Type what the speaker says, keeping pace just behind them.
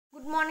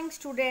Good morning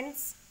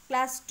students,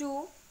 class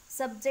 2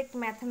 subject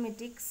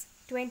mathematics,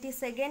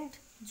 22nd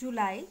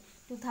July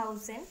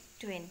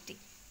 2020.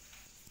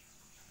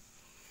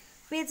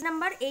 Page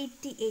number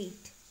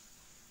 88.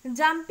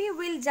 Jumpy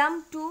will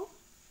jump to,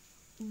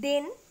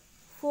 then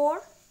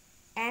 4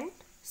 and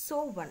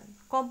so on.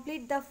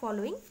 Complete the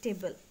following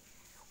table.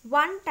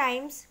 1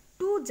 times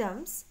 2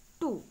 jumps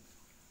 2.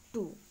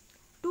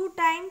 2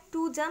 times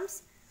 2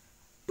 jumps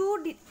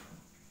 2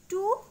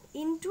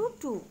 into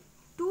 2.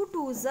 2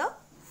 2s are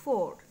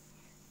 4.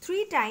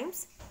 3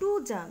 times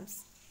 2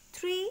 jumps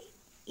 3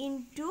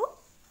 into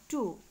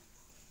 2.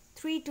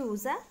 3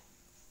 2s are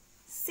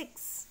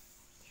 6.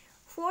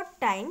 4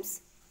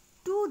 times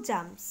 2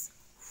 jumps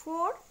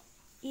 4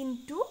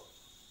 into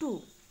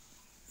 2.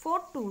 4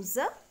 2s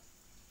are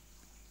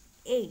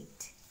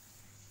 8.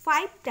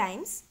 5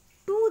 times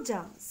 2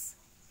 jumps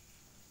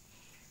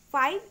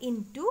 5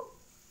 into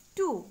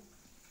 2.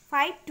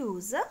 5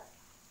 2s are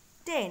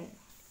 10.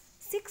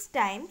 6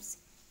 times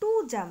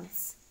 2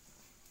 jumps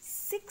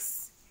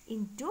 6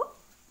 into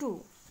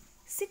 2.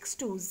 6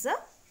 2s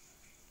are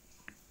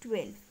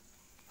 12.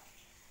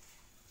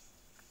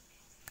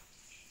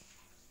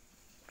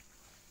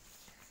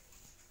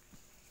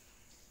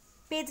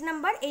 Page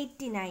number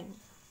 89.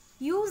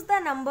 Use the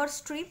number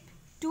strip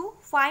to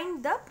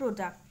find the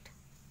product.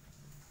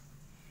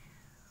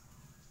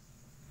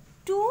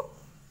 2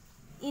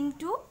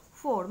 into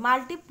 4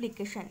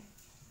 multiplication.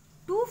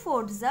 2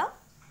 4s are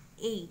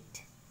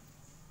 8.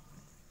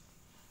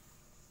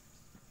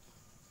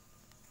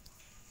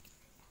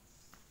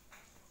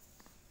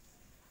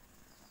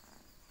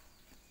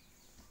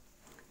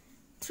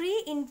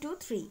 3 into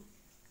 3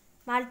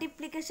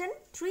 multiplication.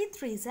 3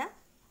 3s are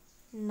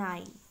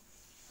 9.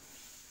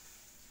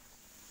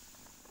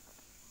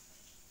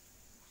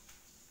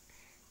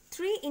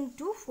 3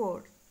 into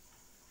 4.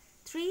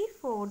 3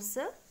 4s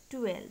are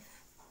 12.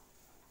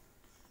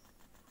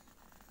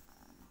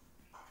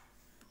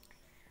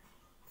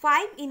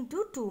 5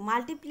 into 2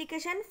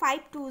 multiplication.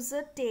 5 2s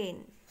are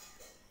 10.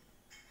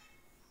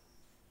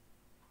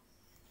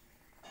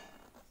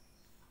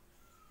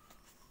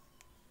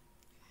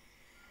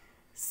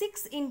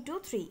 6 into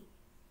 3,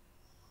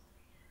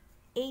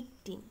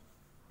 18.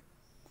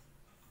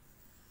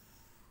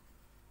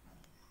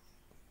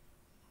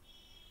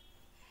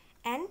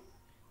 And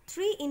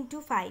 3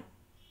 into 5,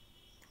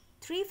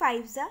 3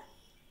 5s are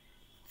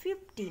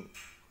 15.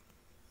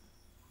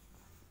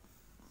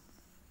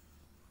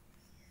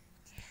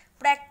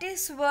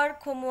 Practice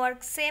work,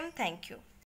 homework, same. Thank you.